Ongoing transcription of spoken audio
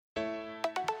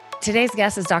Today's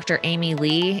guest is Dr. Amy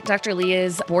Lee. Dr. Lee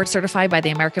is board certified by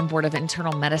the American Board of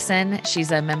Internal Medicine.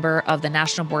 She's a member of the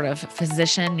National Board of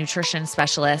Physician Nutrition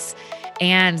Specialists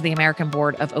and the American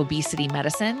Board of Obesity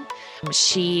Medicine.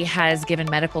 She has given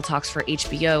medical talks for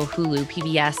HBO, Hulu,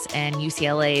 PBS, and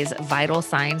UCLA's Vital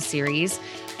Signs series.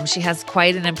 She has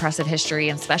quite an impressive history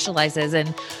and specializes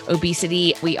in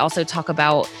obesity. We also talk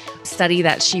about a study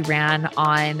that she ran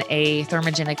on a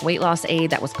thermogenic weight loss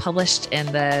aid that was published in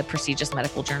the prestigious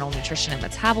medical journal Nutrition and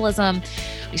Metabolism.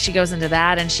 She goes into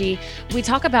that, and we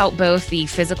talk about both the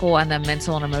physical and the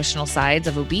mental and emotional sides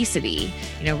of obesity,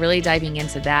 really diving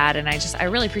into that. And I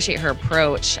really appreciate her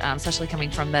approach, especially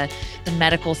coming from the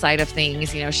medical side of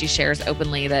things. She shares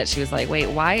openly that she was like, wait,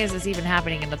 why is this even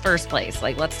happening in the first place?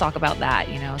 Like, let's talk about that,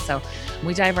 So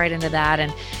we dive right into that.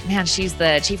 And man, she's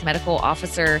the chief medical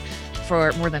officer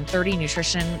for more than 30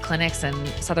 nutrition clinics in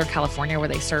Southern California, where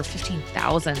they serve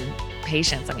 15,000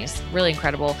 patients. I mean, it's really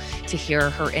incredible to hear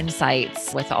her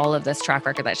insights with all of this track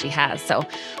record that she has. So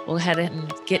we'll go ahead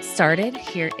and get started.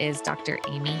 Here is Dr.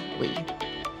 Amy Lee.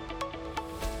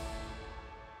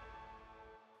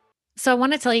 So I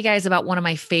want to tell you guys about one of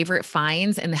my favorite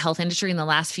finds in the health industry in the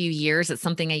last few years. It's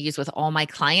something I use with all my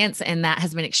clients, and that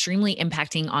has been extremely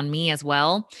impacting on me as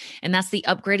well. And that's the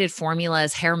Upgraded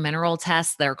Formulas hair mineral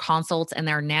tests, their consults, and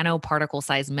their nanoparticle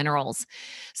size minerals.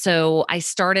 So I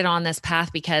started on this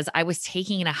path because I was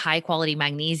taking a high quality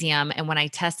magnesium. And when I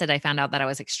tested, I found out that I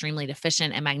was extremely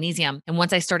deficient in magnesium. And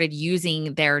once I started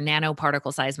using their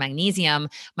nanoparticle size magnesium,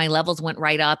 my levels went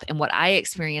right up. And what I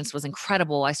experienced was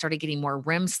incredible. I started getting more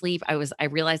REM sleep. I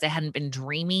realized I hadn't been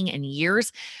dreaming in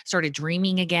years, started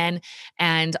dreaming again,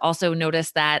 and also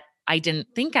noticed that I didn't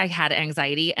think I had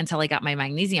anxiety until I got my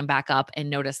magnesium back up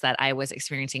and noticed that I was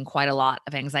experiencing quite a lot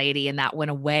of anxiety, and that went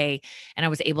away. And I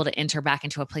was able to enter back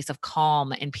into a place of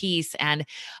calm and peace. And it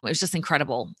was just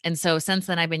incredible. And so since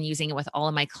then, I've been using it with all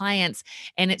of my clients,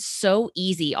 and it's so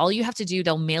easy. All you have to do,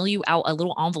 they'll mail you out a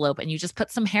little envelope, and you just put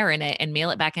some hair in it and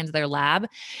mail it back into their lab.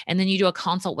 And then you do a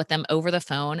consult with them over the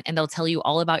phone, and they'll tell you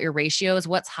all about your ratios,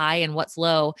 what's high and what's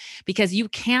low, because you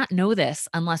can't know this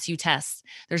unless you test.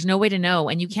 There's no way to know.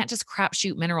 And you can't just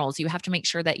crapshoot minerals. You have to make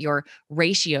sure that your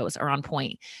ratios are on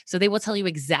point. So they will tell you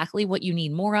exactly what you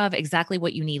need more of, exactly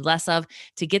what you need less of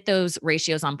to get those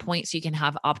ratios on point so you can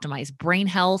have optimized brain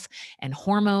health and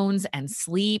hormones and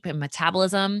sleep and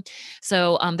metabolism.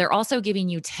 So they're also giving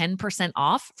you 10%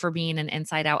 off for being an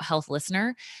Inside Out Health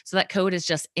listener. So that code is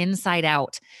just Inside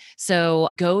Out. So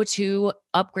go to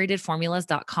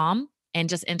upgradedformulas.com and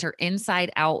just enter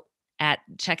Inside Out at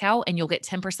checkout, and you'll get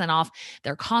 10% off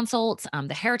their consults,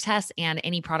 the hair tests, and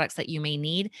any products that you may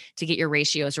need to get your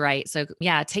ratios right. So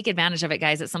yeah, take advantage of it,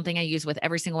 guys. It's something I use with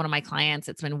every single one of my clients.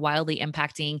 It's been wildly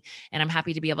impacting, and I'm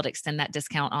happy to be able to extend that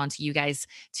discount on to you guys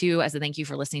too, as a thank you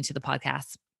for listening to the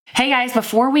podcast. Hey guys,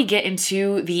 before we get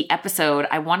into the episode,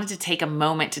 I wanted to take a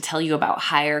moment to tell you about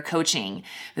Hire Coaching.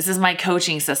 This is my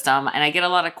coaching system, and I get a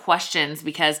lot of questions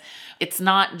because it's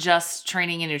not just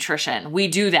training and nutrition. We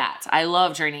do that. I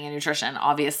love training and nutrition,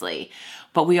 obviously,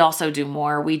 but we also do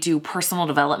more. We do personal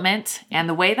development, and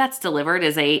the way that's delivered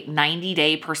is a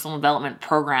 90-day personal development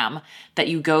program that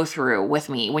you go through with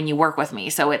me when you work with me.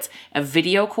 So it's a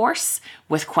video course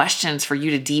with questions for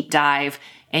you to deep dive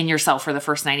in yourself for the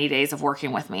first 90 days of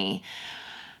working with me.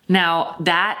 Now,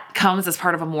 that comes as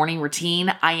part of a morning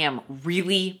routine. I am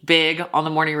really big on the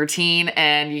morning routine,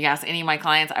 and you can ask any of my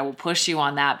clients, I will push you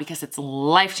on that because it's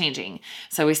life-changing.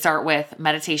 So we start with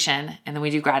meditation, and then we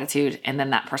do gratitude, and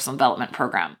then that personal development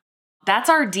program. That's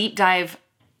our deep dive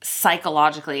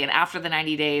psychologically. And after the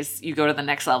 90 days, you go to the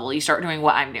next level. You start doing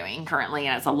what I'm doing currently,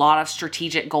 and it's a lot of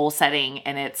strategic goal setting,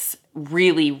 and it's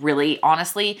really, really,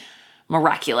 honestly,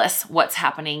 miraculous what's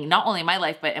happening, not only in my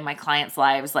life, but in my clients'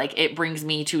 lives. Like, it brings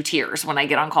me to tears when I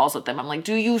get on calls with them. I'm like,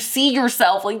 do you see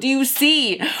yourself? Like, do you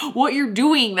see what you're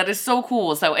doing? That is so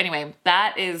cool. So anyway,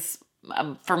 that is,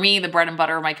 for me, the bread and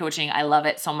butter of my coaching. I love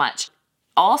it so much.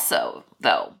 Also,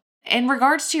 though, in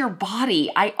regards to your body,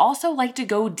 I also like to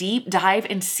go deep dive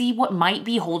and see what might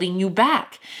be holding you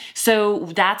back. So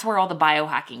that's where all the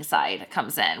biohacking side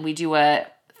comes in. We do a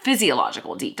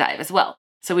physiological deep dive as well.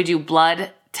 So we do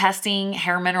blood testing,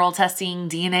 hair mineral testing,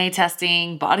 DNA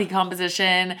testing, body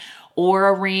composition,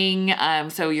 Oura ring,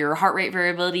 so your heart rate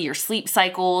variability, your sleep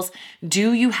cycles.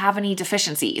 Do you have any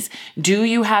deficiencies? Do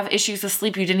you have issues with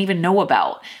sleep you didn't even know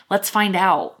about? Let's find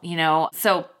out,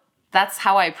 So that's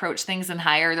how I approach things in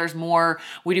Hire. There's more.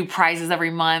 We do prizes every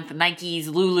month, Nikes,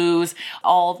 Lulus,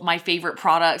 all of my favorite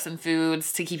products and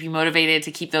foods to keep you motivated,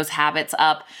 to keep those habits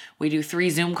up. We do 3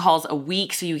 Zoom calls a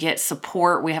week, so you get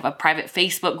support. We have a private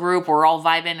Facebook group. We're all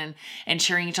vibing and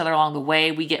cheering each other along the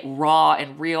way. We get raw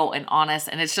and real and honest.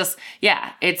 And it's just,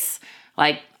 yeah, it's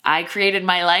like, I created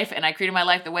my life, and I created my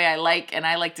life the way I like, and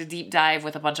I like to deep dive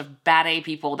with a bunch of bad A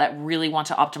people that really want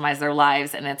to optimize their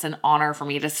lives. And it's an honor for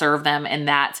me to serve them in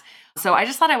that. So I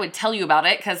just thought I would tell you about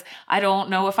it, because I don't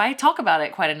know if I talk about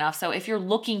it quite enough. So if you're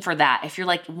looking for that, if you're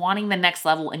like wanting the next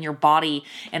level in your body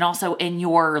and also in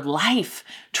your life,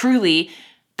 truly,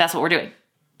 that's what we're doing.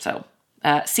 So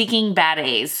seeking bad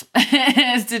A's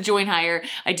to join Hire.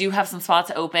 I do have some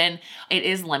spots open. It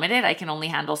is limited. I can only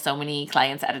handle so many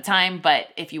clients at a time. But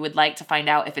if you would like to find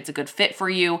out if it's a good fit for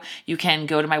you, you can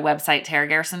go to my website,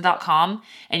 taragarrison.com,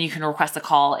 and you can request a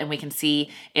call, and we can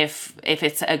see if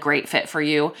it's a great fit for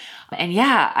you. And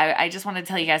yeah, I just wanted to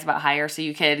tell you guys about Hire so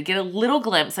you could get a little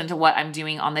glimpse into what I'm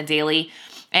doing on the daily.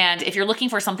 And if you're looking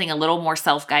for something a little more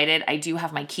self-guided, I do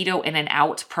have my Keto In and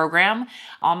Out program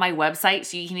on my website.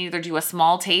 So you can either do a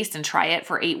small taste and try it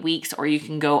for 8 weeks, or you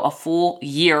can go a full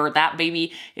year. That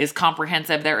baby is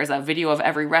comprehensive. There is a video of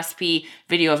every recipe,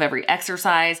 video of every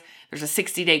exercise. There's a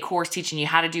 60-day course teaching you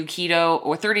how to do keto,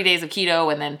 or 30 days of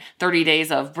keto, and then 30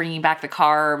 days of bringing back the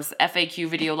carbs, FAQ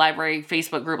video library,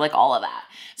 Facebook group, like all of that.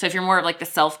 So if you're more of like the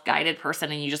self-guided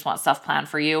person and you just want stuff planned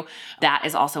for you, that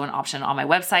is also an option on my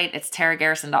website. It's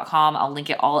taragarrison.com. I'll link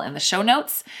it all in the show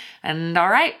notes. And all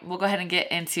right, we'll go ahead and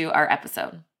get into our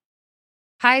episode.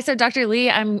 Hi. So Dr. Lee,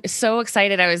 I'm so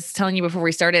excited. I was telling you before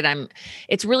we started,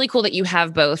 it's really cool that you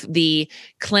have both the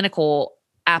clinical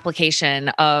application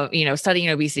of, studying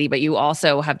obesity, but you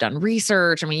also have done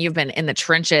research. I mean, you've been in the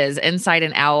trenches inside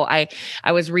and out.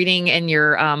 I was reading in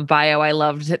your bio, I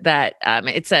loved that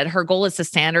it said her goal is to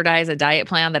standardize a diet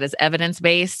plan that is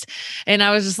evidence-based. And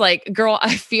I was just like, girl,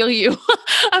 I feel you.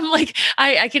 I'm like,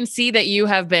 I can see that you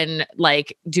have been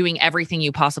like doing everything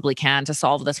you possibly can to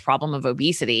solve this problem of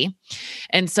obesity.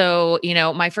 And so,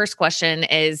 my first question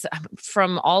is,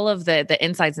 from all of the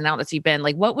insights and outlets you've been,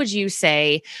 like, what would you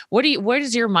say, where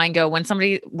does your mind go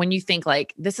when you think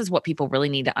like, this is what people really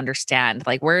need to understand?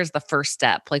 Like, where's the first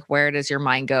step? Like, where does your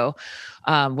mind go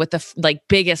with the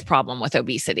biggest problem with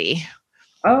obesity?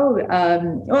 Oh,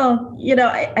 well,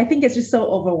 I think it's just so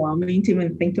overwhelming to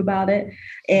even think about it.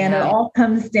 And it all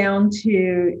comes down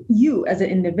to you as an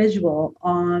individual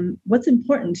on what's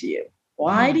important to you.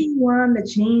 Why do you want to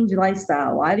change your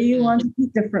lifestyle? Why do you want to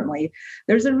eat differently?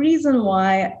 There's a reason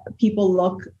why people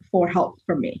look for help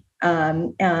from me.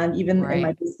 And even in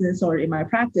my business or in my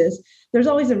practice, there's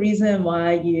always a reason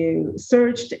why you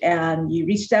searched and you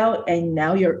reached out, and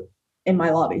now you're in my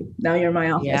lobby. Now you're in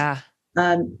my office. Yeah.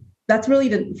 That's really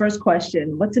the first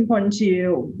question. What's important to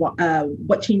you?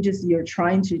 What changes you're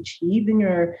trying to achieve in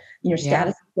your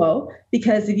status quo?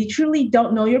 Because if you truly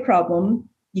don't know your problem,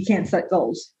 you can't set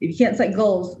goals. If you can't set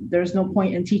goals, there's no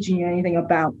point in teaching you anything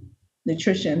about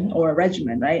nutrition or a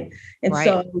regimen, right? And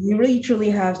so you really truly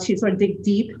have to sort of dig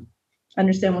deep,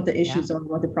 understand what the issues are and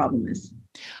what the problem is.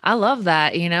 I love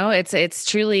that. It's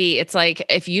truly, it's like,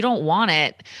 if you don't want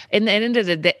it, at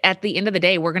the end of the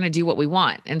day, we're going to do what we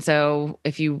want. And so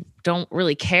if you don't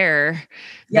really care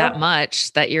that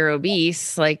much that you're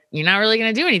obese, like, you're not really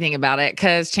going to do anything about it,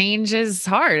 because change is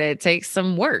hard. It takes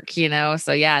some work,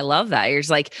 So yeah, I love that. You're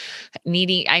just like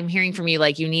I'm hearing from you,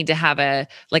 like, you need to have a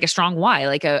strong why,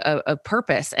 like a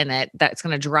purpose in it that's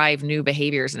going to drive new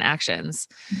behaviors and actions.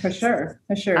 For sure.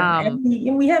 And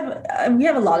we have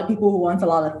a lot of people who want a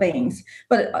lot of things,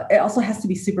 but it also has to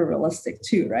be super realistic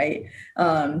too, right?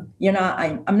 I'm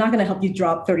not going to help you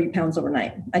drop 30 pounds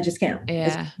overnight. I just can't. Yeah.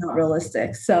 It's not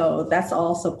realistic. So that's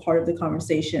also part of the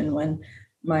conversation when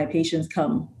my patients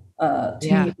come to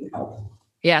me for help.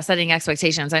 Yeah, setting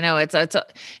expectations. I know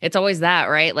it's always that,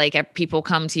 right? Like, people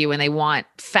come to you and they want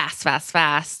fast.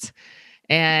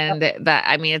 And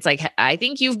it's like, I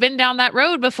think you've been down that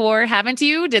road before, haven't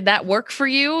you? Did that work for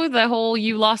you? The whole,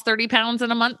 you lost 30 pounds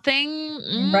in a month thing?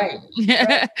 Right.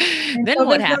 Then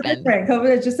what happened?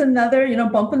 COVID is just another,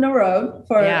 bump in the road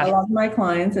for a lot of my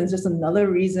clients. And it's just another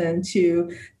reason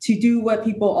to do what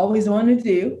people always want to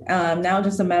do. Now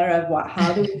just a matter of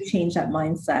how do we change that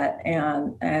mindset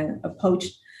and approach,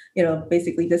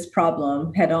 basically this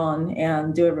problem head on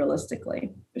and do it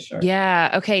realistically, for sure.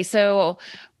 Yeah. Okay. So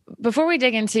Before we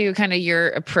dig into kind of your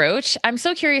approach, I'm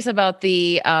so curious about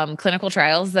the clinical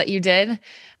trials that you did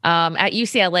at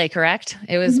UCLA, correct?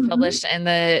 It was Mhm. published in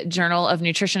the Journal of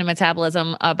Nutrition and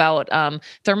Metabolism about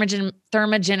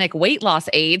thermogenic weight loss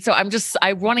aids. So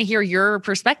I want to hear your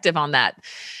perspective on that.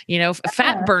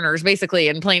 Fat Yeah. burners, basically,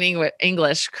 in plain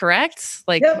English, correct?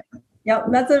 Like, Yep. Yep.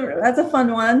 That's a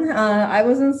fun one. I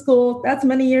was in school. That's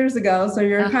many years ago. So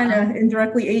you're kind uh-huh. of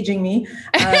indirectly aging me.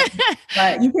 Uh,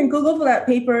 but you can Google for that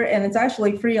paper, and it's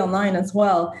actually free online as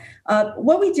well.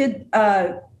 What we did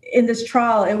in this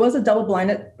trial, it was a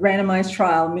double-blinded, randomized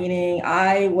trial, meaning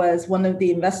I was one of the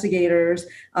investigators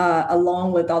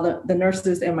along with all the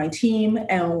nurses in my team,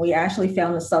 and we actually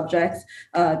found the subjects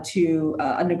to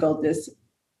undergo this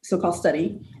so-called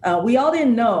study. We all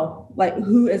didn't know like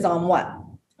who is on what.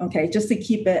 Okay, just to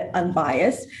keep it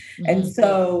unbiased. And Mhm.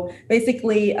 so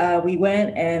basically, we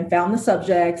went and found the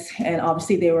subjects, and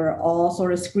obviously, they were all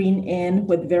sort of screened in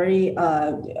with very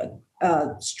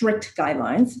strict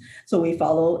guidelines. So we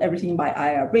follow everything by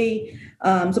IRB.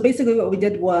 So basically, what we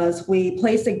did was we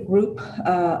placed a group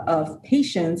of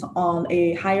patients on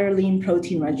a higher lean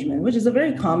protein regimen, which is a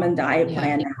very common diet Yeah.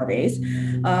 plan nowadays,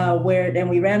 where then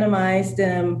we randomized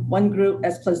them one group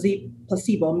as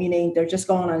placebo, meaning they're just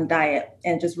going on a diet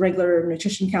and just regular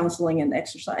nutrition counseling and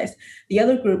exercise. The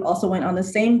other group also went on the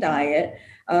same diet,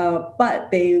 but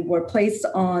they were placed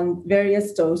on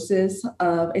various doses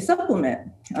of a supplement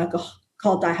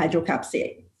called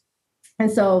dihydrocapsiate.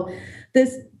 And so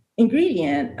this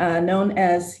ingredient, known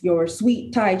as your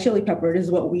sweet Thai chili pepper, is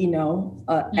what we know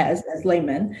Mm. as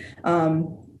laymen,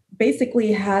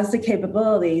 basically has the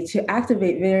capability to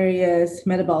activate various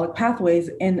metabolic pathways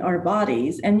in our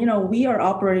bodies. And, we are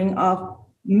operating off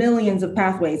millions of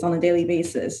pathways on a daily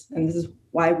basis. And this is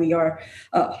why we are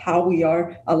how we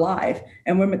are alive,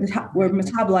 and we're Right.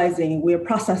 metabolizing, we're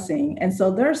processing, and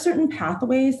so there are certain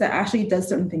pathways that actually does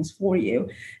certain things for you,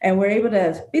 and we're able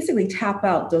to basically tap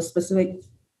out those specific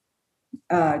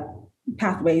uh,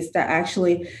 pathways that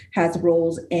actually has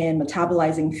roles in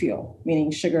metabolizing fuel,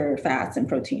 meaning sugar, fats, and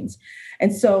proteins.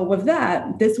 And so with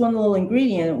that, this one little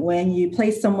ingredient, when you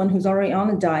place someone who's already on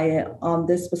a diet on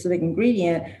this specific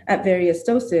ingredient at various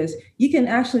doses, you can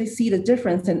actually see the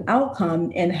difference in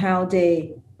outcome in how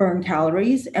they burn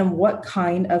calories and what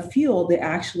kind of fuel they're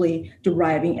actually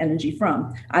deriving energy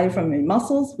from, either from your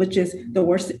muscles, which is the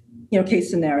worst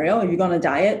case scenario. If you're going to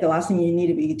diet, the last thing you need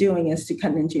to be doing is to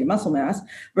cut into your muscle mass,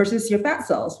 versus your fat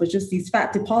cells, which is these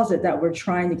fat deposit that we're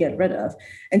trying to get rid of.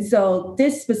 And so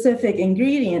this specific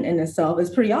ingredient in itself is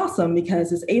pretty awesome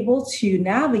because it's able to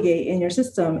navigate in your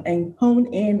system and hone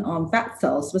in on fat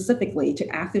cells specifically to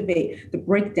activate the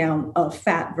breakdown of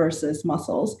fat versus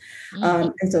muscles.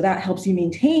 Mm. And so that helps you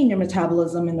maintain your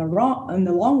metabolism in the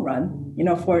long run,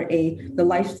 for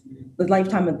the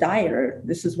lifetime of dieter.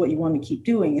 This is what you want to keep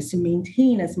doing, is to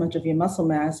maintain as much of your muscle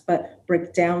mass, but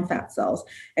break down fat cells.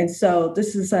 And so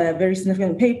this is a very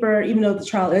significant paper, even though the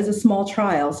trial is a small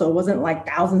trial. So it wasn't like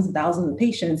thousands and thousands of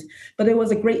patients, but it was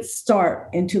a great start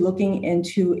into looking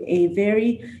into a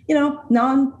very,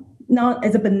 non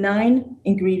as a benign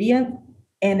ingredient.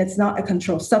 And it's not a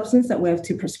controlled substance that we have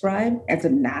to prescribe. It's a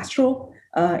natural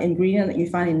ingredient that you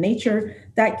find in nature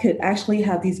that could actually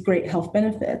have these great health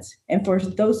benefits. And for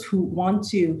those who want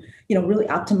to, really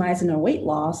optimize in their weight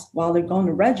loss while they're going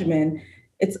to regimen,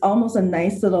 it's almost a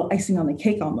nice little icing on the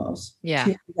cake almost Yeah.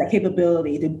 to have that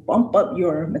capability to bump up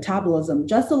your metabolism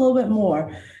just a little bit more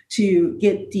to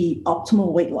get the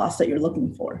optimal weight loss that you're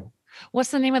looking for.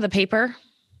 What's the name of the paper?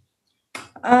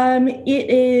 It's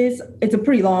a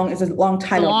long It's a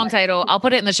title. long title. I'll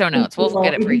put it in the show notes. We'll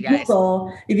get it If for you you guys.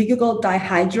 Google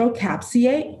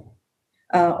dihydrocapsiate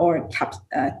or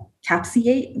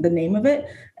capsiate, the name of it,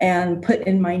 and put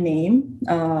in my name,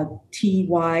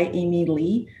 Ty Amy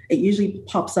Lee, it usually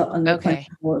pops up under Okay.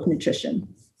 Clinical Nutrition.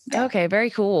 Yeah. Okay,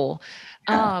 very cool.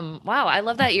 Yeah. Wow, I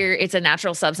love that it's a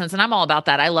natural substance and I'm all about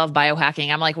that. I love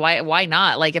biohacking. I'm like, why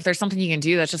not? Like if there's something you can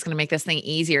do that's just going to make this thing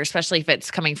easier, especially if it's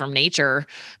coming from nature,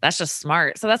 that's just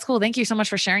smart. So that's cool. Thank you so much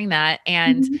for sharing that.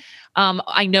 And Mhm.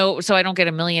 I know so I don't get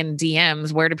a million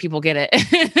DMs. Where do people get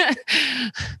it?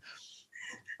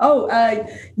 Oh,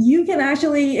 you can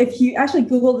actually, if you actually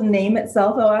Google the name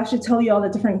itself, it'll actually tell you all the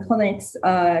different clinics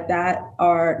that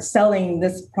are selling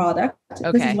this product.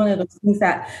 This is Okay. one of those things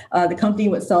that the company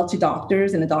would sell to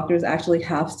doctors, and the doctors actually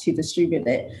have to distribute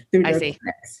it through I their see.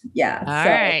 clinics. Yeah, All so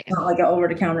right. it's not like an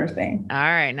over-the-counter thing. All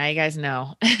right, now you guys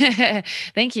know.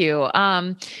 Thank you.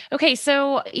 Okay,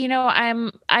 so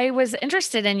I was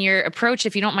interested in your approach.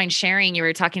 If you don't mind sharing, you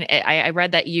were talking. I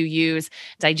read that you use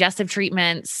digestive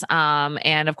treatments,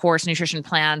 and of course nutrition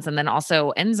plans, and then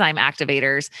also enzyme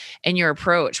activators in your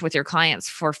approach with your clients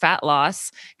for fat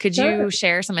loss. Could Sure. you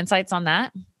share some insights on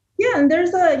that? Yeah, and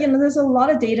there's a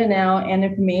lot of data now and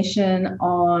information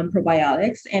on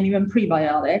probiotics and even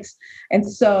prebiotics. And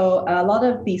so a lot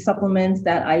of the supplements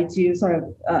that I do sort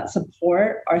of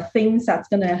support are things that's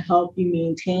going to help you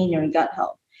maintain your gut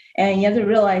health. And you have to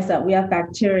realize that we have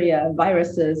bacteria,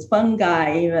 viruses,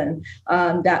 fungi, even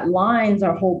that lines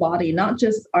our whole body, not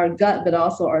just our gut, but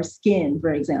also our skin,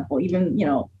 for example. Even,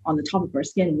 on the top of our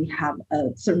skin, we have a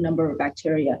certain number of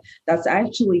bacteria that's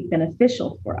actually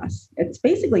beneficial for us. It's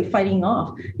basically fighting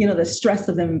off, the stress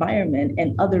of the environment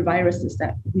and other viruses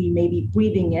that we may be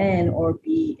breathing in or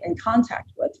be in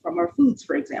contact with from our foods,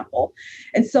 for example.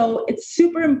 And so it's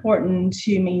super important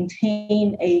to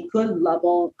maintain a good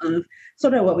level of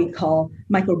sort of what we call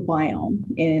microbiome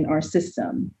in our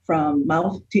system from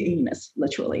mouth to anus,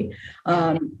 literally.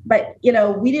 Yeah. But,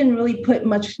 we didn't really put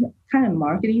much kind of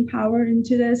marketing power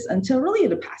into this until really in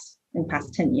the past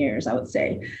 10 years, I would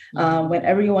say, Mhm. when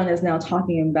everyone is now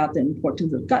talking about the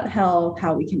importance of gut health,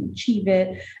 how we can achieve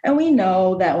it. And we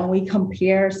know that when we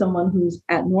compare someone who's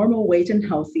at normal weight and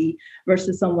healthy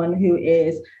versus someone who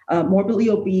is morbidly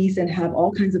obese and have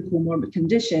all kinds of comorbid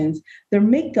conditions, their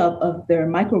makeup of their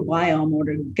microbiome or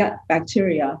their gut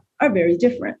bacteria are very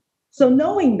different. So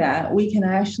knowing that, we can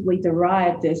actually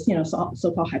derive this,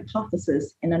 so-called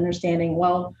hypothesis and understanding,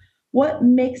 well, what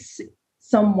makes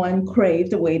someone crave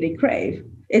the way they crave?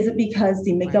 Is it because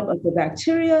the Right. makeup of the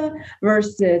bacteria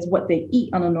versus what they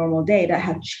eat on a normal day that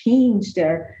have changed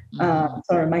their Mhm.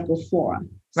 sort of microflora?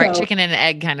 Right, So chicken and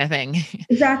egg kind of thing.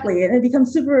 exactly, and it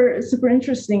becomes super super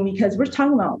interesting because we're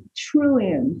talking about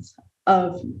trillions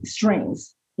of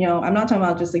strains. I'm not talking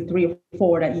about just like three or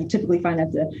four that you typically find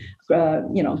at the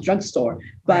drugstore,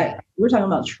 Right. but we're talking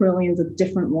about trillions of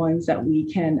different ones that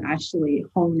we can actually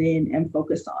hone in and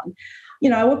focus on.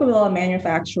 I work with a lot of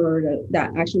manufacturers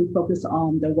that actually focus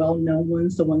on the well-known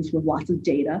ones, the ones with lots of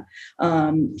data,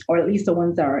 or at least the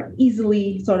ones that are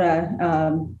easily sort of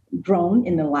grown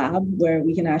in the lab, where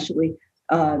we can actually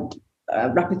uh,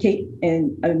 replicate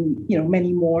in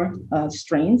many more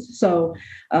strains. So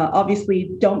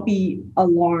obviously, don't be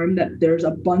alarmed that there's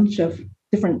a bunch of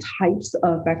different types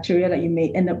of bacteria that you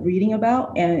may end up reading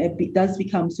about, and does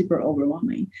become super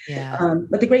overwhelming. Yeah.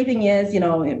 But the great thing is,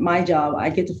 in my job, I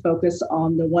get to focus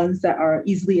on the ones that are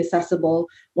easily accessible,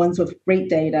 ones with great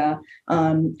data,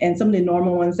 and some of the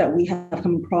normal ones that we have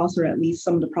come across, or at least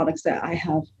some of the products that I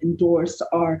have endorsed,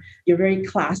 are your very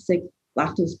classic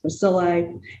lactose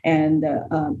bacilli and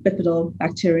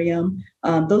bifidobacterium.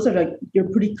 Those are your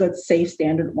pretty good, safe,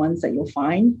 standard ones that you'll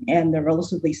find, and they're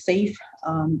relatively safe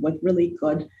with really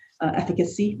good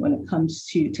efficacy when it comes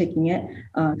to taking it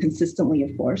consistently,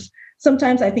 of course.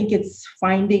 Sometimes I think it's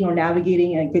finding or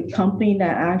navigating a good company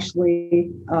that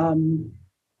actually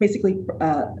basically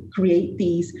create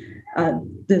these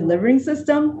delivering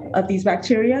system of these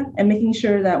bacteria, and making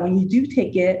sure that when you do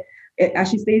take it, it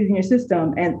actually stays in your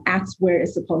system and acts where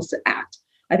it's supposed to act.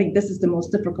 I think this is the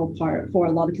most difficult part for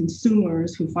a lot of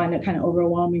consumers who find it kind of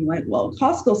overwhelming. Like, well,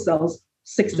 Costco sells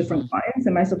six different Mhm. kinds.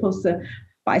 Am I supposed to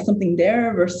buy something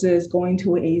there versus going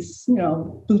to a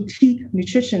boutique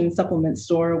nutrition supplement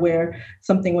store where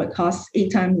something would cost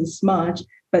 8 times as much,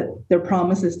 but their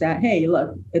promise is that, hey,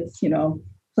 look, it's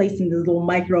placed in this little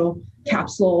micro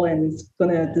capsule and it's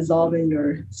going to dissolve in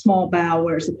your small bowel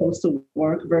where it's supposed to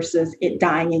work, versus it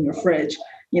dying in your fridge,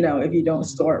 if you don't Mhm.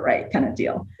 store it right, kind of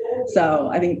deal. So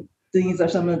I think these are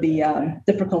some of the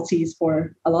difficulties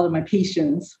for a lot of my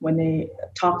patients when they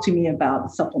talk to me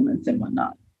about supplements and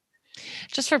whatnot.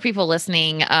 Just for people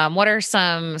listening, what are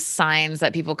some signs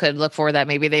that people could look for that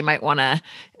maybe they might want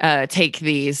to take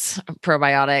these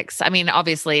probiotics? I mean,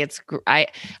 obviously,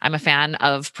 I'm a fan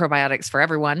of probiotics for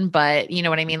everyone, but you know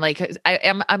what I mean. Like,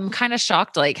 I'm kind of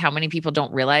shocked, like how many people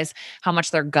don't realize how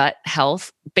much their gut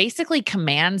health basically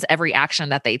commands every action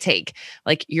that they take.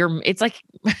 Like, it's like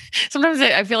sometimes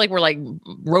I feel like we're like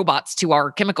robots to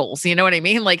our chemicals. You know what I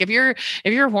mean? Like, if your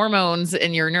hormones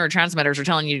and your neurotransmitters are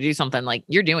telling you to do something, like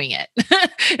you're doing it.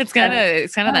 It's kind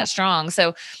of Yeah. that strong.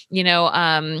 So, it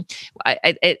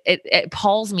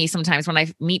appalls me sometimes when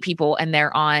I meet people and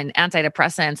they're on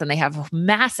antidepressants and they have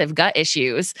massive gut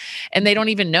issues and they don't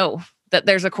even know. that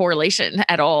there's a correlation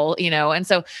at all, And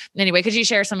so anyway, could you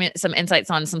share some insights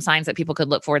on some signs that people could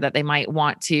look for that they might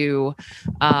want to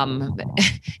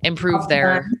improve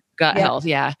their gut health?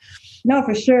 Yeah. No,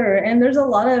 for sure. And there's a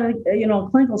lot of,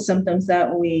 clinical symptoms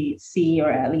that we see,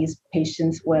 or at least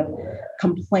patients with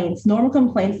complaints, normal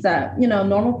complaints that,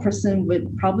 normal person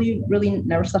would probably really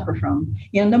never suffer from.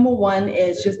 Number one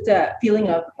is just a feeling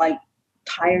of like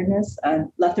tiredness,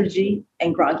 lethargy,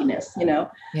 and grogginess.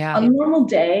 Yeah. On a normal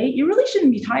day, you really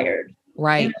shouldn't be tired.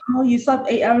 Right. You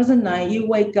slept 8 hours a night, you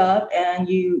wake up and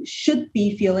you should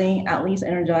be feeling at least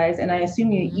energized. And I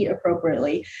assume you eat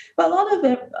appropriately. But a lot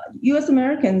of US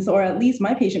Americans, or at least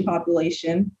my patient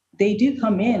population, they do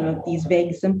come in with these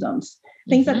vague symptoms,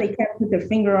 things that they can't put their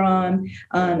finger on.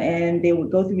 And they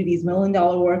would go through these $1 million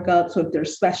workups with their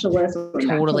specialists or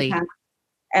totally.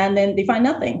 And then they find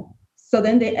nothing. So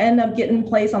then they end up getting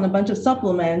placed on a bunch of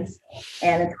supplements,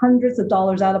 and it's hundreds of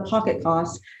dollars out of pocket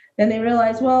costs. Then they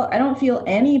realize, well, I don't feel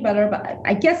any better, but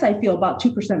I guess I feel about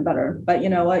 2% better. But you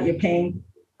know what? You're paying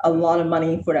a lot of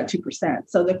money for that 2%.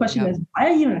 So the question is, why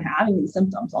are you even having these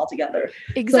symptoms altogether?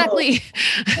 Exactly.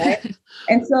 So, right?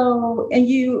 And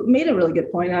you made a really good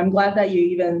point. I'm glad that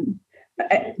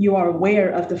you are aware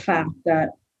of the fact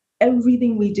that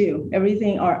everything we do,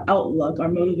 everything, our outlook, our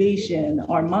motivation,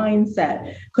 our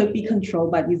mindset could be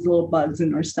controlled by these little bugs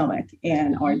in our stomach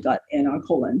and our gut and our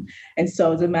colon. And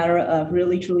so it's a matter of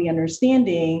really, truly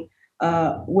understanding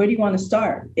where do you want to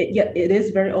start? It is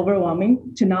very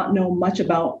overwhelming to not know much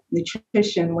about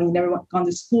nutrition when you never gone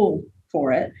to school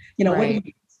for it. Where do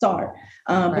you start?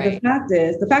 But the fact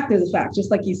is a fact,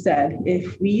 just like you said,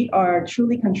 if we are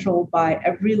truly controlled by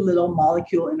every little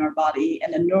molecule in our body,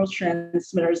 and the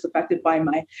neurotransmitters affected by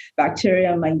my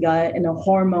bacteria, my gut, and the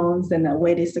hormones and the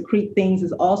way they secrete things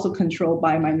is also controlled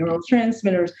by my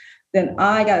neurotransmitters, then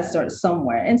I got to start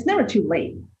somewhere. And it's never too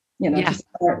late, to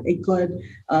start a good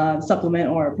supplement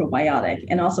or a probiotic,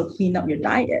 and also clean up your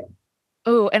diet.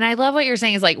 Oh, and I love what you're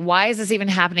saying is like, why is this even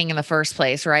happening in the first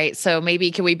place? Right. So maybe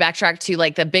can we backtrack to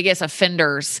like the biggest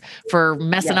offenders for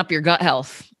messing up your gut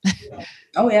health?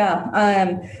 Oh yeah.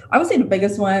 I would say the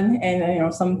biggest one,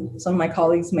 and some of my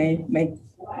colleagues may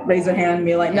raise their hand and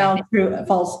be like, no, true,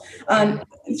 false.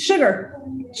 Sugar.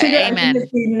 Amen.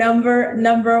 Is the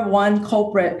number one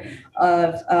culprit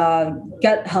of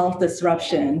gut health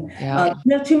disruption.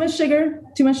 We have too much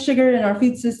sugar in our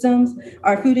food systems.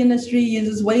 Our food industry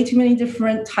uses way too many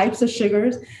different types of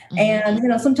sugars. Mm-hmm.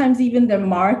 And, sometimes even their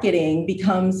marketing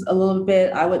becomes a little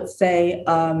bit, I would say,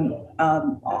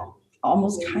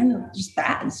 almost kind of just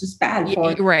bad. It's just bad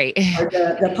for the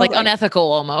public. Like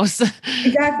unethical almost.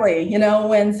 Exactly.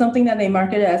 When something that they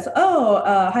market as,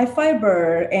 high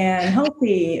fiber and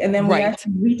healthy, and then we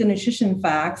actually read the nutrition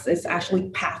facts, it's actually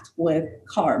packed with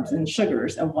carbs and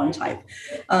sugars of one type.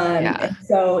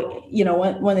 So,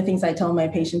 one of the things I tell my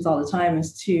patients all the time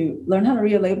is to learn how to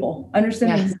read a label,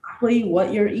 understand exactly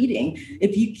what you're eating.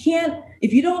 If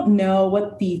you don't know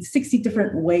what the 60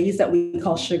 different ways that we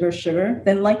call sugar,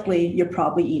 then likely you're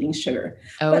probably eating sugar.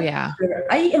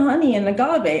 I eat honey and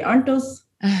agave. Aren't those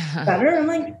better? I'm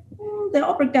like, they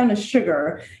all break down as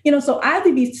sugar. So I have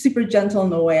to be super gentle in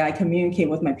the way I communicate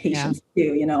with my patients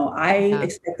too. I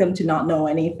expect them to not know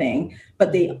anything,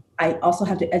 but I also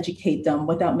have to educate them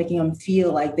without making them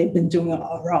feel like they've been doing it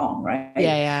all wrong,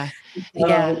 right?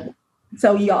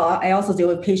 So I also deal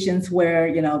with patients where,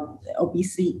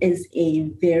 obesity is a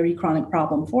very chronic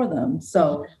problem for them.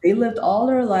 So they lived all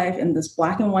their life in this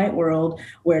black and white world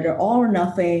where they're all or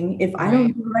nothing. If I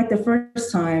don't do it right the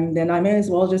first time, then I may as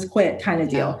well just quit kind of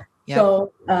deal.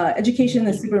 So education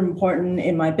is super important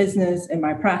in my business, in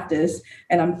my practice,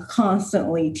 and I'm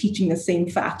constantly teaching the same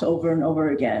fact over and over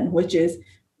again, which is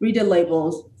read the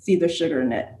labels, see the sugar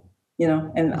in it,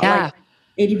 and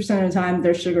 80% of the time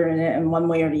there's sugar in it in one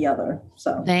way or the other.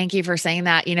 So thank you for saying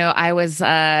that. I was,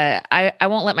 I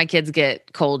won't let my kids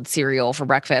get cold cereal for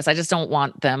breakfast. I just don't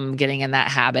want them getting in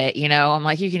that habit. I'm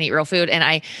like, you can eat real food. And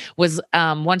I was,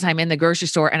 one time in the grocery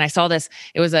store and I saw this,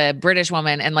 it was a British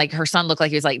woman and like her son looked like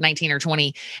he was like 19 or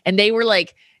 20 and they were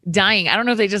like dying. I don't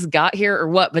know if they just got here or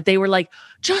what, but they were like,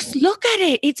 just look at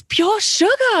it. It's pure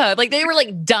sugar. Like they were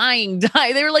like dying.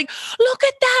 They were like, look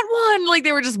at that one. Like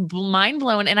they were just mind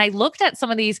blown. And I looked at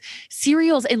some of these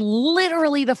cereals and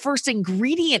literally the first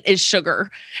ingredient is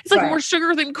sugar. It's like more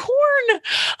sugar than corn.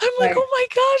 I'm like, oh my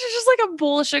gosh, it's just like a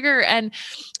bowl of sugar. And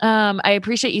I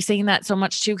appreciate you saying that so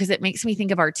much too, because it makes me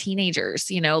think of our teenagers,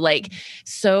 like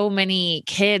so many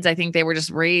kids, I think they were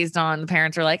just raised on, the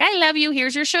parents are like, I love you.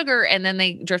 Here's your sugar. And then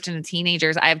they drift into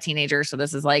teenagers. I have teenagers. So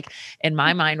this is like in my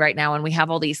my mind right now. And we have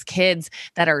all these kids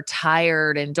that are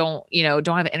tired and don't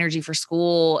have energy for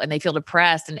school, and they feel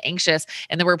depressed and anxious.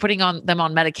 And then we're putting them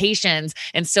on medications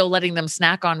and still letting them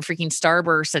snack on freaking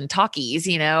Starburst and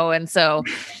Takis, and so,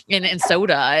 and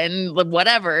soda and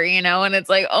whatever, and it's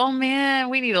like, oh man,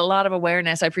 we need a lot of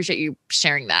awareness. I appreciate you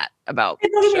sharing that about.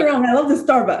 And don't get me wrong, I love the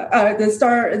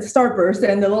Starburst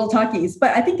and the little Takis, but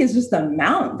I think it's just the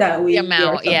amount that we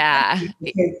yeah,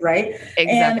 kids, right?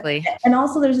 Exactly. And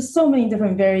also there's just so many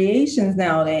different variations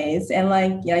nowadays. And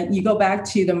like, you go back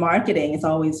to the marketing, it's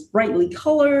always brightly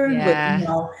colored with,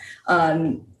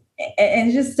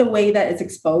 and just the way that it's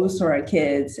exposed to our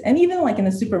kids. And even like in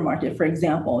the supermarket, for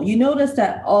example, you notice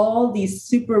that all these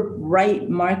super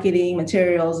bright marketing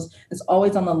materials is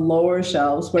always on the lower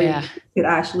shelves where you could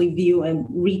actually view and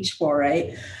reach for,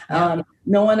 right?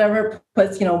 No one ever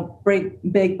puts,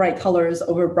 big, bright colors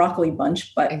over broccoli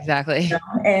bunch, but exactly.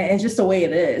 And it's just the way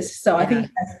it is. So I think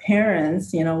as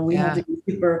parents, we have to be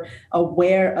super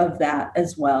aware of that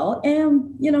as well.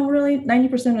 And, really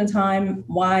 90% of the time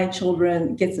why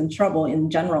children gets in trouble in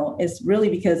general is really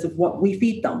because of what we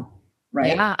feed them.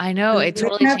 Right. Yeah, I know. It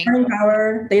totally changed.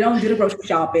 Power. They don't do the grocery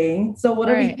shopping. So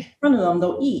whatever you put in front of them,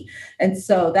 they'll eat. And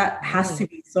so that has to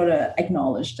be sort of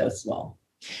acknowledged as well.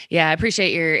 Yeah, I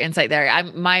appreciate your insight there.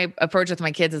 My approach with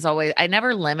my kids is always, I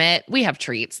never limit. We have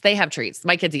treats. They have treats.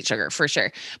 My kids eat sugar for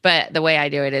sure. But the way I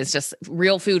do it is just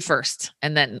real food first,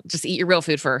 and then just eat your real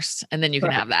food first, and then you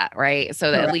can have that. Right. So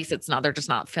that at least they're just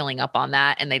not filling up on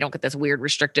that, and they don't get this weird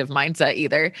restrictive mindset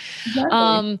either.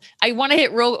 Exactly. I want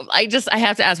to I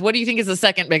have to ask, what do you think is the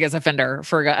second biggest offender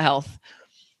for gut health?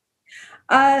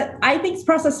 I think it's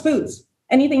processed foods,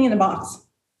 anything in a box.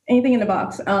 And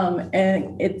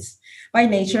it's by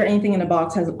nature, anything in a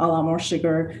box has a lot more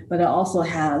sugar, but it also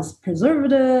has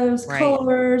preservatives,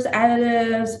 colors,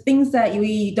 additives, things that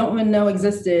we don't even know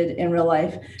existed in real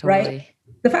life, right?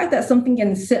 The fact that something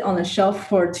can sit on a shelf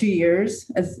for 2 years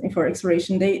before the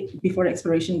expiration date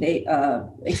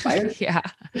expires,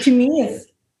 to me is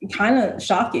kind of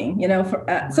shocking.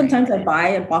 Sometimes I buy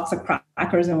a box of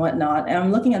crackers and whatnot, and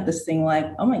I'm looking at this thing like,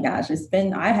 oh my gosh, I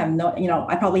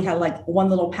probably had like one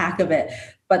little pack of it,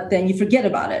 but then you forget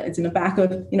about it. It's in the back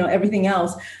of, everything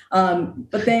else.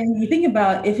 But then you think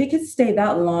about, if it could stay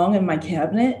that long in my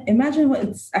cabinet, imagine what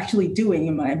it's actually doing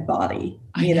in my body,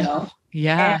 you know?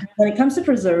 Yeah. And when it comes to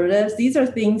preservatives, these are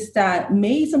things that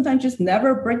may sometimes just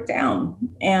never break down.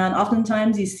 And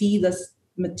oftentimes you see this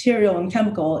material and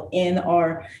chemical in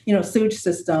our, sewage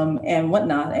system and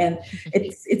whatnot. And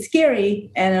it's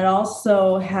scary. And it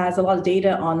also has a lot of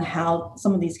data on how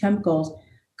some of these chemicals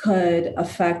could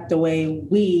affect the way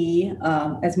we,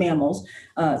 as mammals,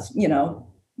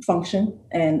 function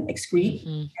and excrete.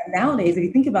 And nowadays, if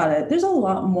you think about it, there's a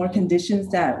lot more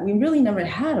conditions that we really never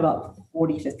had about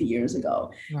 40, 50 years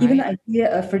ago. Even the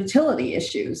idea of fertility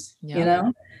issues,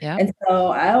 And so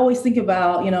I always think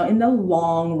about, in the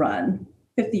long run,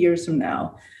 50 years from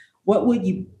now,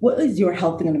 what is your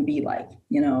health going to be like?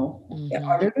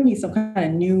 Are there going to be some kind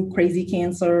of new crazy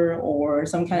cancer or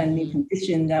some kind of new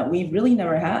condition that we've really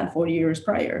never had 40 years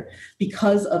prior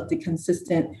because of the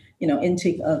consistent,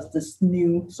 intake of this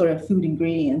new sort of food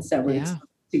ingredients that we're exposed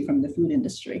to from the food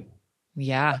industry?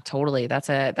 Yeah, totally. That's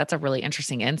a really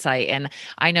interesting insight. And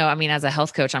I know, as a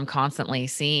health coach, I'm constantly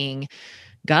seeing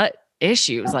gut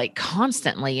issues, like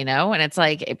constantly, and it's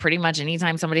like pretty much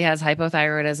anytime somebody has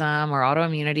hypothyroidism or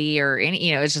autoimmunity or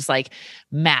any, it's just like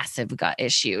massive gut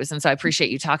issues. And so I appreciate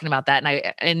you talking about that.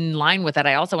 And in line with that,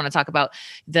 I also want to talk about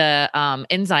the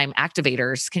enzyme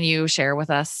activators. Can you share with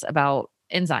us about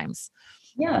enzymes?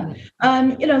 Yeah.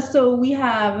 So we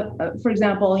have, for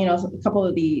example, a couple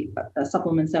of the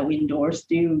supplements that we endorse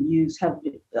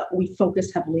we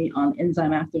focus heavily on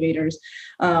enzyme activators.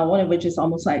 One of which is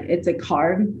almost like it's a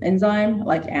carb enzyme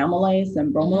like amylase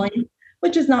and bromelain,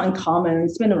 which is not uncommon.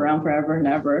 It's been around forever and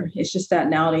ever. It's just that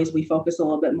nowadays we focus a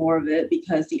little bit more of it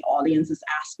because the audience is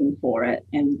asking for it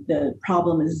and the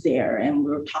problem is there and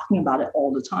we're talking about it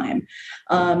all the time.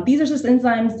 These are just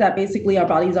enzymes that basically our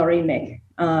bodies already make.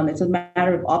 It's a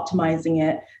matter of optimizing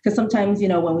it because sometimes,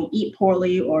 when we eat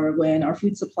poorly or when our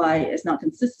food supply is not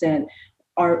consistent,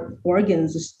 our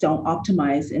organs just don't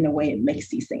optimize in a way it makes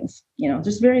these things,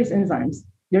 just various enzymes.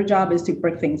 Their job is to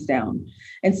break things down.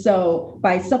 And so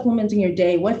by supplementing your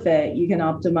day with it, you can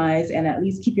optimize and at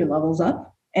least keep your levels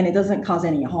up. And it doesn't cause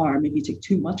any harm if you take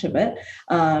too much of it.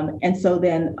 And so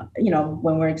then,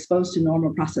 when we're exposed to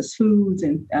normal processed foods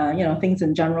and, things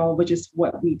in general, which is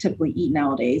what we typically eat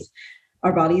nowadays,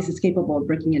 our bodies is capable of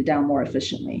breaking it down more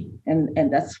efficiently.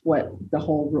 And that's what the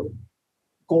whole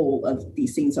goal of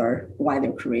these things are, why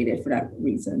they're created for that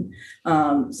reason.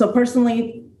 So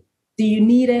personally, do you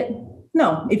need it?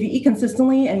 No, if you eat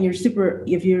consistently and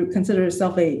if you consider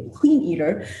yourself a clean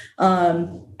eater,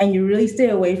 and you really stay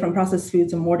away from processed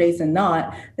foods on more days than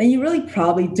not, then you really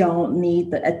probably don't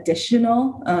need the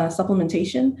additional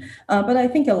supplementation. But I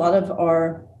think a lot of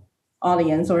our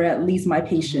audience, or at least my Mhm.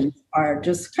 patients, are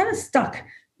just kind of stuck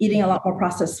eating a lot more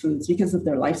processed foods because of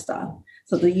their lifestyle.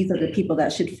 So these are the people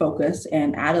that should focus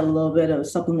and add a little bit of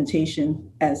supplementation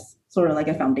as sort of like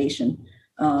a foundation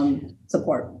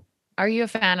support. Are you a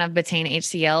fan of betaine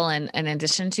HCl in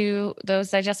addition to those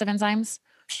digestive enzymes?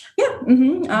 Yeah,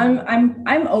 Mhm.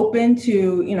 I'm open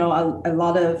to a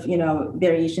lot of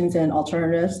variations and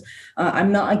alternatives.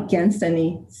 I'm not against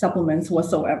any supplements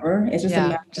whatsoever. It's just a Yeah,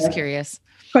 matter just of curious.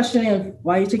 questioning of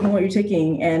why you're taking what you're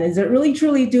taking, and is it really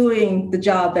truly doing the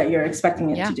job that you're expecting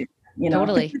it to Yeah, do? If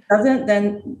totally. it doesn't,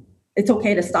 then it's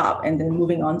okay to stop and then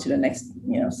moving on to the next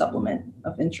supplement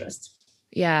of interest.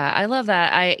 Yeah, I love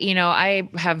that. I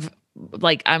have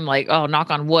like I'm like, oh, knock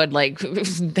on wood, like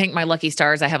thank my lucky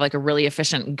stars. I have like a really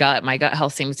efficient gut. My gut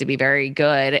health seems to be very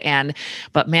good.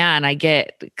 But man, I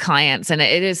get clients and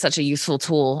it is such a useful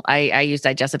tool. I use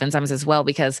digestive enzymes as well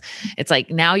because it's like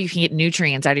now you can get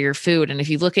nutrients out of your food. And if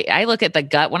you I look at the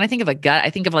gut, when I think of a gut, I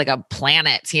think of like a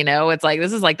planet, it's like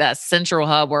this is like the central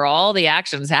hub where all the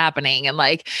action's happening. And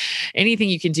like anything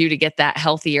you can do to get that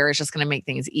healthier is just going to make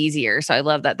things easier. So I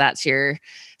love that that's your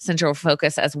central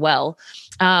focus as well.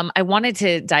 I wanted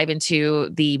to dive into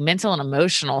the mental and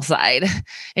emotional side.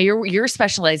 And you're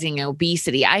specializing in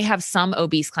obesity. I have some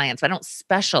obese clients, but I don't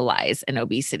specialize in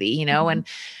obesity, Mhm. And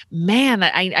man,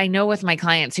 I know with my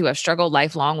clients who have struggled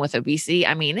lifelong with obesity,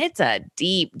 I mean, it's a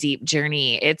deep, deep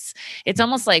journey. It's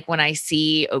almost like when I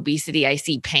see obesity, I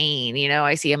see pain,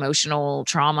 I see emotional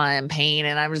trauma and pain.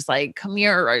 And I'm just like, come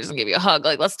here, I just gonna give you a hug.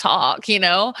 Like, let's talk.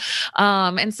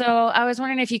 And so I was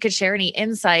wondering if you could share any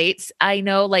insights. I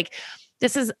know like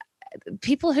this is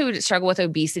people who struggle with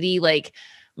obesity, like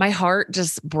my heart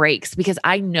just breaks because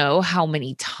I know how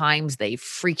many times they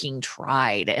freaking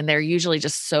tried and they're usually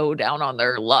just so down on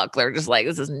their luck. They're just like,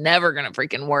 this is never going to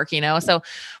freaking work. So,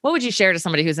 what would you share to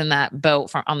somebody who's in that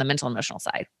boat on the mental emotional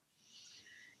side?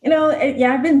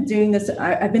 Yeah, I've been doing this.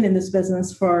 I've been in this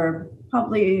business for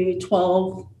probably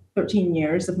 12, 13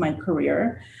 years of my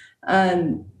career.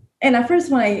 Um, and at first,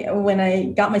 when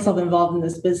I got myself involved in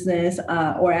this business,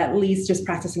 or at least just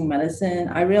practicing medicine,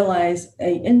 I realized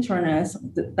a internist,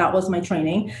 that was my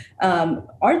training.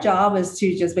 Our job is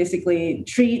to just basically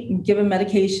treat, give a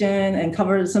medication, and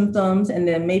cover the symptoms, and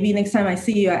then maybe next time I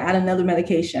see you, I add another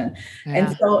medication. And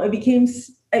Yeah. so it became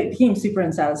super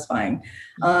unsatisfying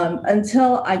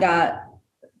until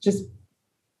just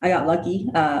I got lucky.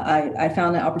 I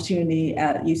found an opportunity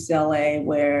at UCLA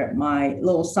where my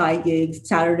little side gig,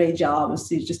 Saturday job was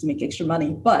just to make extra money.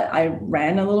 But I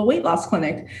ran a little weight loss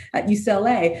clinic at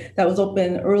UCLA that was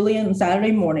open early on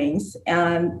Saturday mornings,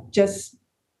 and just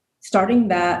starting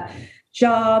that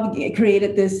job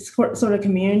created this sort of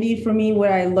community for me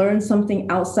where I learned something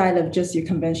outside of just your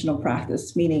conventional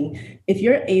practice. Meaning, if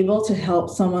you're able to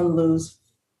help someone lose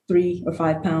 3 or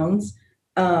 5 pounds,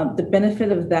 the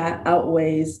benefit of that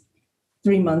outweighs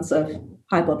 3 months of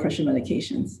high blood pressure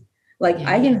medications. Like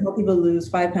I Yeah. can help people lose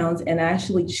 5 pounds and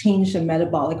actually change the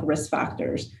metabolic risk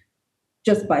factors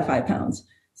just by 5 pounds.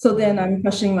 So then Wow. I'm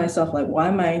questioning myself, like, why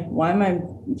am I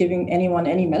giving anyone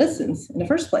any medicines in the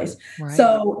first place? Right.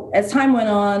 So as time went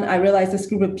on, I realized this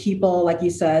group of people, like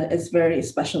you said, is very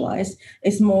specialized.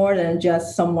 It's more than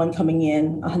just someone coming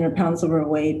in 100 pounds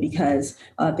overweight because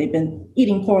they've been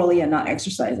eating poorly and not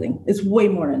exercising. It's way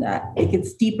more than that. It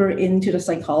gets deeper into the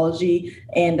psychology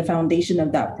and the foundation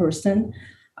of that person.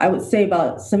 I would say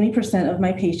about 70% of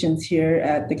my patients here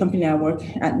at the company I work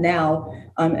at now,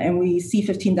 and we see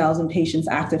 15,000 patients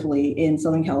actively in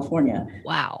Southern California.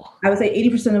 Wow. I would say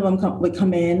 80% of them would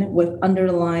come in with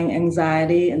underlying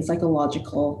anxiety and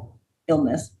psychological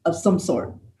illness of some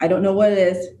sort. I don't know what it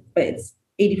is, but it's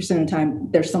 80% of the time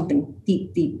there's something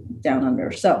deep, deep down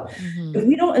under. So Hmm. if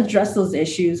we don't address those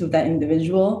issues with that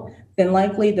individual, then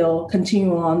likely they'll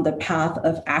continue on the path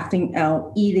of acting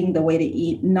out, eating the way they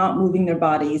eat, not moving their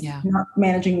bodies, Yeah. not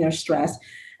managing their stress.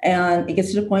 And it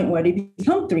gets to the point where they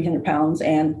become 300 pounds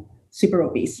and super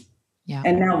obese. Yeah.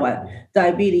 And now what?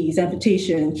 Diabetes,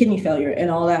 amputation, kidney failure, and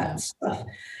all Yeah. that stuff.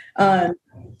 Yeah. Um,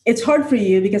 it's hard for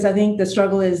you because I think the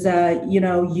struggle is that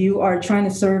you are trying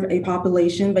to serve a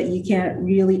population, but you can't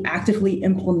really actively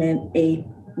implement a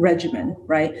regimen,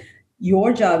 right?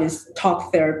 Your job is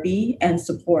talk therapy and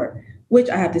support, which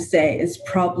I have to say is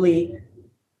probably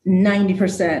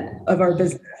 90% of our Mhm.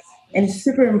 business. And it's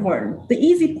super important. The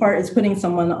easy part is putting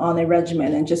someone on a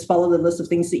regimen and just follow the list of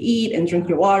things to eat and drink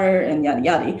your water and yada,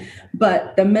 yada.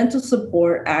 But the mental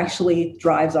support actually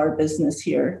drives our business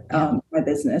here, my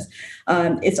business.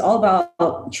 It's all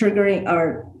about triggering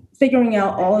or figuring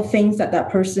out all the things that that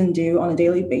person do on a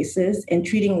daily basis and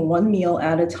treating one meal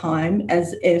at a time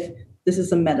as if this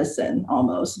is a medicine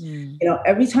almost.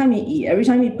 Every time you eat, every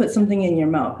time you put something in your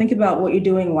mouth, think about what you're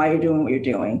doing, why you're doing what you're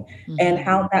doing, and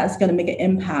how that's going to make an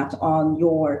impact on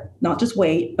your, not just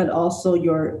weight, but also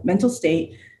your mental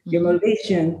state, your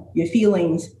motivation, your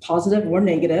feelings, positive or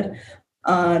negative,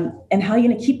 and how you're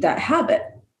going to keep that habit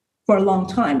for a long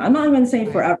time. I'm not even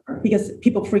saying forever, because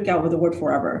people freak out with the word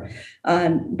forever.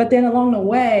 But then along the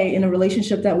way, in a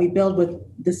relationship that we build with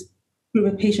this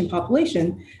group of patient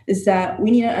population, is that we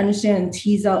need to understand and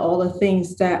tease out all the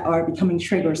things that are becoming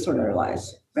triggers to their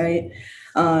lives, right?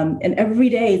 And every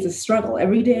day is a struggle.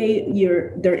 Every day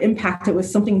they're impacted with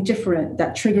something different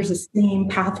that triggers the same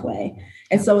pathway.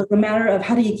 And so it's a matter of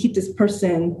how do you keep this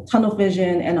person tunnel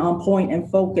vision and on point and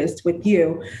focused with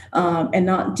you, and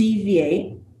not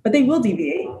deviate, but they will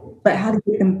deviate, but how to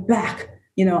get them back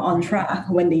on track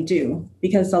when they do,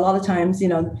 because a lot of times,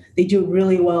 they do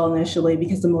really well initially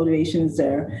because the motivation is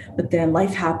there, but then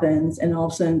life happens and all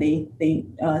of a sudden they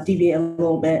deviate a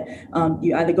little bit.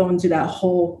 You either go into that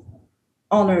whole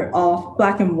on or off,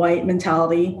 black and white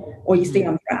mentality, or you stay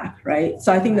on track, right?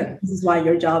 So I think that this is why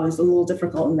your job is a little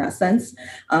difficult in that sense,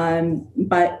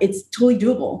 but it's totally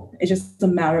doable. It's just a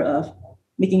matter of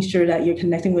making sure that you're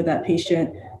connecting with that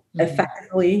patient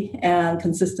effectively and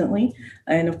consistently.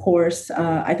 And of course,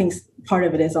 I think part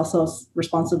of it is also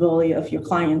responsibility of your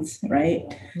clients, right?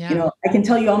 Yeah. I can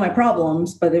tell you all my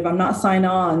problems, but if I'm not signed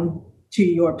on to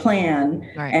your plan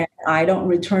and I don't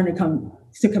return to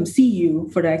come see you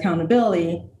for the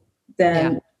accountability,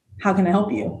 then how can I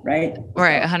help you? Right.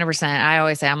 Right. 100%. I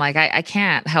always say, I'm like, I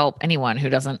can't help anyone who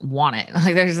doesn't want it.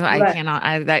 Like I cannot,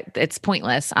 it's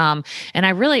pointless. And I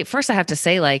really, first I have to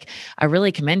say, like, I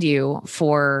really commend you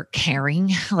for caring.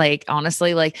 Like,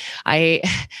 honestly, like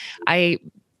I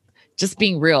just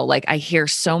being real, like I hear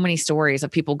so many stories of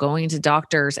people going to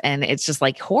doctors and it's just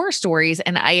like horror stories.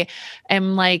 And I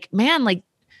am like, man, like,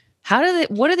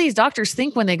 what do these doctors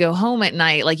think when they go home at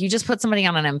night? Like, you just put somebody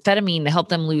on an amphetamine to help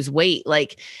them lose weight.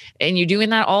 Like, and you're doing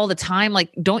that all the time.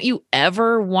 Like, don't you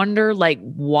ever wonder like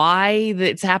why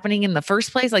it's happening in the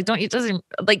first place? Like, doesn't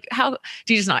like, how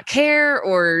do you just not care?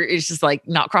 Or it's just like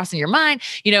not crossing your mind,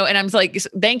 and I'm like,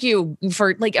 thank you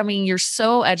for like, I mean, you're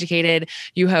so educated.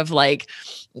 You have like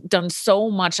done so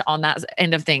much on that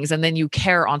end of things. And then you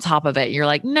care on top of it. You're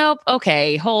like, nope.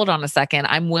 Okay. Hold on a second.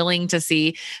 I'm willing to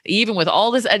see, even with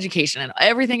all this education and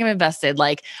everything I've invested,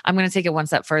 like I'm going to take it one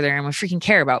step further. I'm going to freaking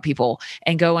care about people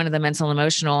and go into the mental and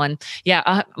emotional. And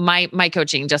my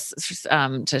coaching, just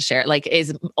to share, like,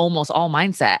 is almost all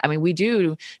mindset. I mean, we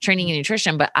do training and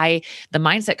nutrition, but the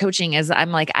mindset coaching is,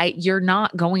 I'm like, you're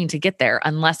not going to get there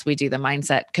unless we do the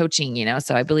mindset coaching,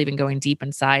 so I believe in going deep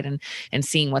inside and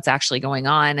seeing what's actually going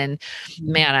on. And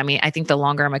man, I mean, I think the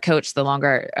longer I'm a coach, the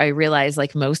longer I realize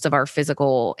like most of our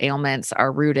physical ailments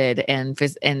are rooted in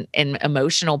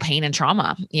emotional pain and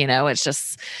trauma. It's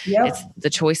just, it's the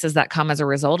choices that come as a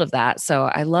result of that. So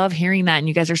I love hearing that. And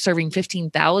you guys are serving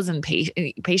 15,000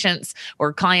 patients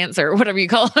or clients or whatever you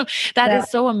call them. That is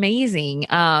so amazing.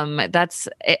 That's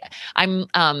it.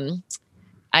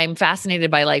 I'm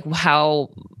fascinated by like how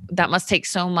that must take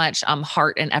so much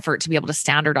heart and effort to be able to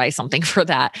standardize something for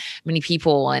that many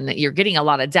people. And you're getting a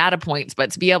lot of data points, but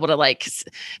to be able to like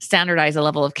standardize a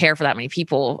level of care for that many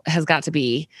people has got to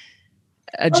be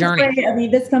a journey. I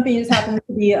mean, this company just happens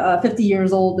to be 50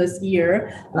 years old this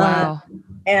year. Wow.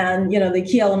 And, the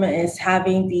key element is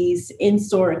having these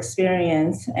in-store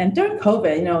experience. And during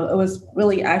COVID, it was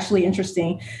really actually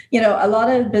interesting. A lot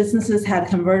of businesses had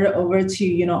converted over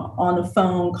to, on the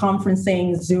phone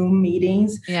conferencing, Zoom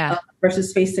meetings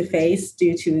versus face-to-face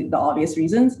due to the obvious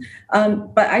reasons.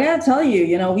 But I got to tell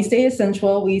you, we stayed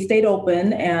essential, we stayed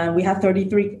open, and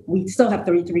we still have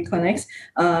 33 clinics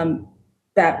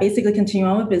that basically continue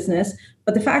on with business.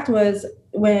 But the fact was,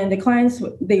 when the clients,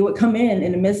 they would come in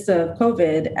the midst of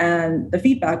COVID, and the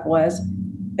feedback was,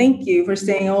 thank you for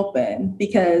staying open.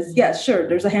 Because yes, sure,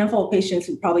 there's a handful of patients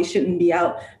who probably shouldn't be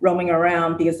out roaming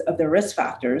around because of their risk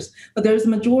factors. But there's a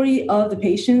majority of the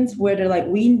patients where they're like,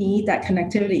 we need that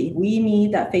connectivity. We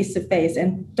need that face-to-face.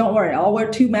 And don't worry, I'll wear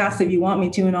 2 masks if you want me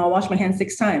to, and I'll wash my hands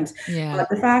 6 times. Yeah. But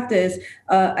the fact is,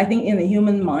 I think in the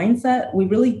human mindset, we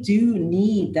really do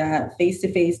need that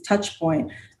face-to-face touch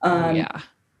point.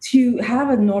 to have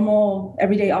a normal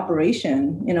everyday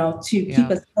operation, to keep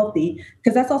us healthy,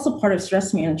 because that's also part of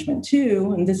stress management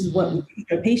too. And this is what we teach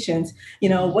our patients,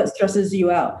 what stresses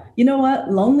you out. You know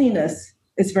what? Loneliness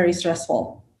is very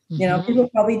stressful. People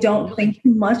probably don't think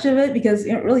too much of it because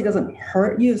it really doesn't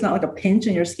hurt you. It's not like a pinch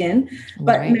in your skin,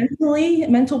 but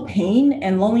mental pain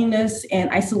and loneliness and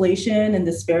isolation and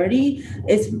disparity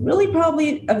is really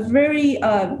probably a very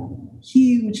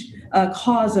huge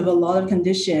cause of a lot of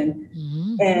condition.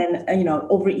 And,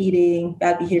 overeating,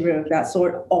 bad behavior of that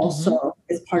sort also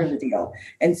is part of the deal.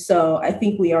 And so I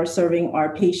think we are serving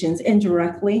our patients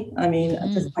indirectly. I mean,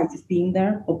 just by just being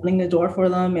there, opening the door for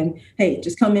them and, hey,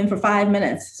 just come in for 5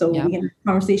 minutes so we can have a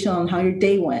conversation on how your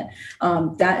day went.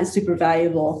 That is super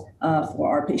valuable for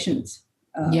our patients.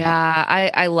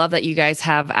 I love that you guys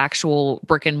have actual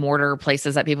brick and mortar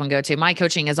places that people can go to. My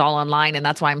coaching is all online, and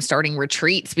that's why I'm starting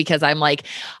retreats, because I'm like,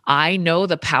 I know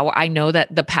the power. I know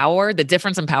that the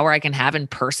difference in power I can have in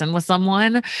person with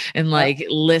someone and like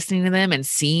listening to them and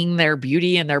seeing their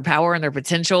beauty and their power and their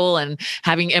potential and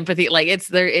having empathy. Like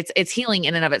it's healing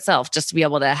in and of itself, just to be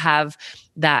able to have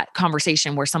that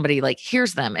conversation where somebody like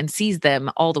hears them and sees them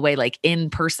all the way, like in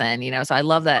person, So I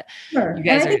love that you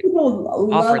guys think people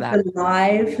offer love that. the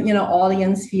live,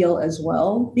 audience feel as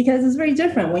well, because it's very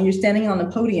different when you're standing on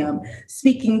a podium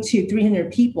speaking to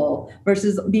 300 people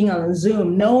versus being on a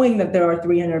Zoom, knowing that there are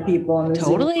 300 people on the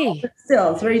Zoom.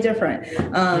 Still, it's very different.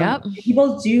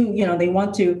 People do, they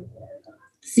want to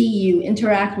see you,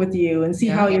 interact with you, and see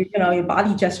how your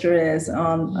body gesture is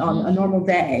on a normal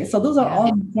day. So those are all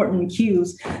important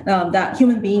cues that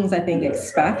human beings, I think,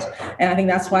 expect. And I think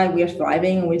that's why we are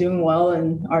thriving and we're doing well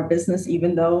in our business,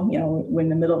 even though, we're in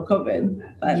the middle of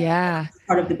COVID. But it's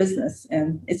part of the business,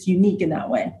 and it's unique in that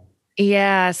way.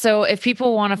 Yeah. So if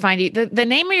people want to find you, the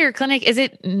name of your clinic, is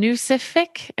it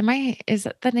Nucific? Is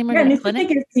that the name of your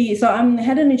clinic? So I'm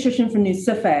head of nutrition for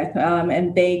Nucific,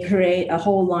 and they create a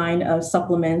whole line of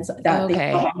supplements that they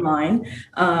sell online.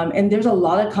 And there's a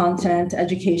lot of content,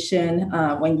 education.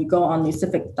 When you go on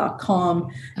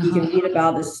nucific.com, you can read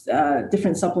about this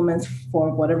different supplements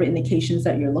for whatever indications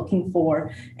that you're looking for.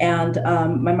 And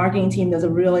my marketing team does a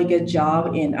really good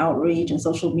job in outreach and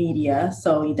social media.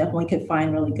 So you definitely could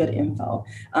find really good info.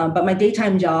 But my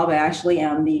daytime job, I actually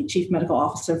am the chief medical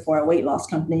officer for a weight loss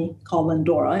company called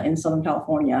Lindora in Southern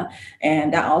California.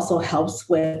 And that also helps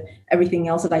with everything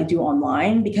else that I do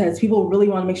online, because people really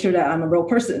want to make sure that I'm a real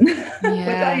person.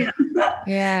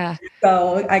 Yeah.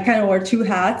 So I kind of wear two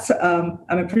hats. I'm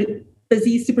a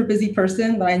pretty super busy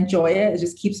person, but I enjoy it. It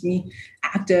just keeps me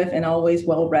active and always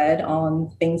well-read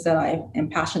on things that I am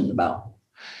passionate about.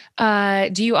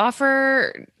 Do you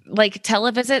offer like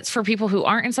televisits for people who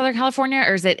aren't in Southern California,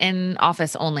 or is it in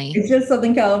office only? It's just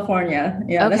Southern California.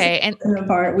 Yeah. Okay. And the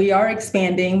part we are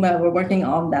expanding, but we're working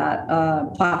on that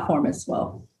platform as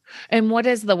well. And what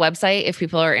is the website if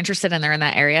people are interested and they're in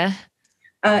that area?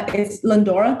 It's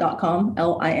lindora.com,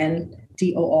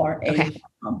 Lindora.com. Okay.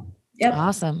 Yep.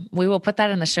 Awesome. We will put that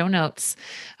in the show notes.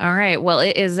 All right. Well,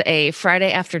 it is a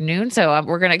Friday afternoon, so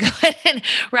we're going to go ahead and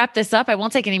wrap this up. I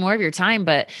won't take any more of your time,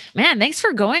 but man, thanks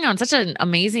for going on such an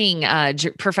amazing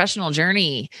professional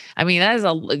journey. I mean, that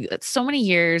is so many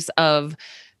years of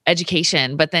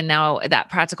education, but then now that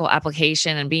practical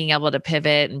application and being able to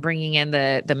pivot and bringing in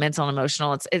the mental and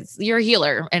emotional, it's you're a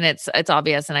healer, and it's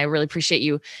obvious. And I really appreciate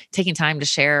you taking time to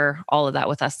share all of that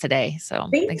with us today. So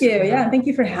thank you. Yeah. Thank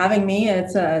you for having me. It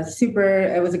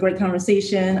was a great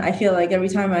conversation. I feel like every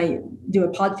time I do a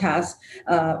podcast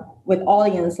with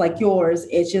audience like yours,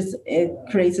 it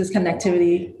creates this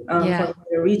connectivity for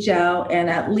you to reach out and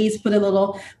at least put a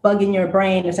little bug in your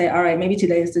brain and say, all right, maybe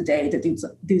today is the day to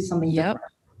do something different.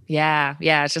 Yeah.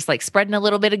 Yeah. It's just like spreading a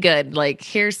little bit of good. Like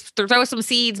throw some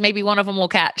seeds. Maybe one of them will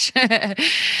catch.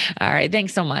 All right.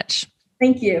 Thanks so much.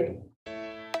 Thank you.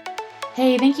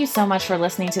 Hey, thank you so much for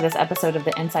listening to this episode of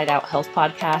the Inside Out Health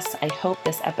Podcast. I hope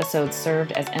this episode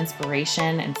served as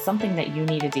inspiration and something that you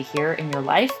needed to hear in your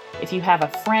life. If you have a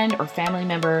friend or family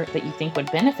member that you think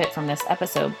would benefit from this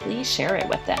episode, please share it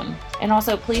with them. And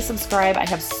also, please subscribe. I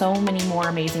have so many more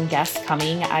amazing guests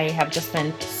coming. I have just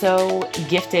been so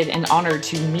gifted and honored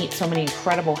to meet so many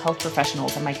incredible health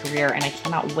professionals in my career, and I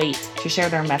cannot wait to share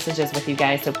their messages with you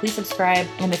guys. So please subscribe.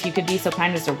 And if you could be so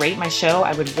kind as to rate my show,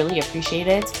 I would really appreciate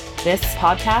it. This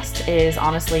podcast is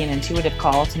honestly an intuitive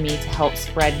call to me to help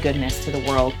spread goodness to the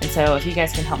world. And so if you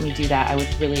guys can help me do that, I would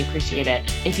really appreciate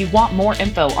it. If you want more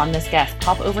info on this guest,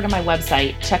 pop over to my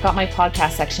website, check out my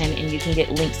podcast section, and you can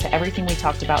get links to everything we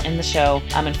talked about in the show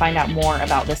and find out more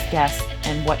about this guest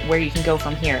and where you can go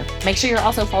from here. Make sure you're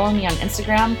also following me on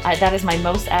Instagram. That is my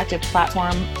most active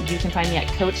platform. You can find me at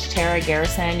Coach Tara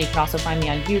Garrison. You can also find me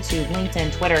on YouTube,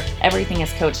 LinkedIn, Twitter. Everything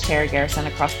is Coach Tara Garrison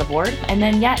across the board. And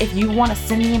then, if you want to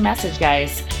send me a message,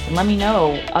 guys, and let me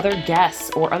know other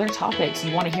guests or other topics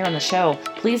you want to hear on the show,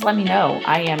 please let me know.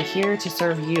 I am here to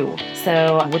serve you.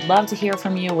 So would love to hear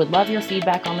from you, would love your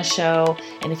feedback on the show.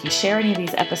 And if you share any of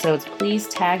these episodes, please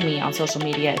tag me on social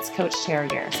media. It's Coach Tara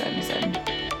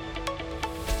Garrison.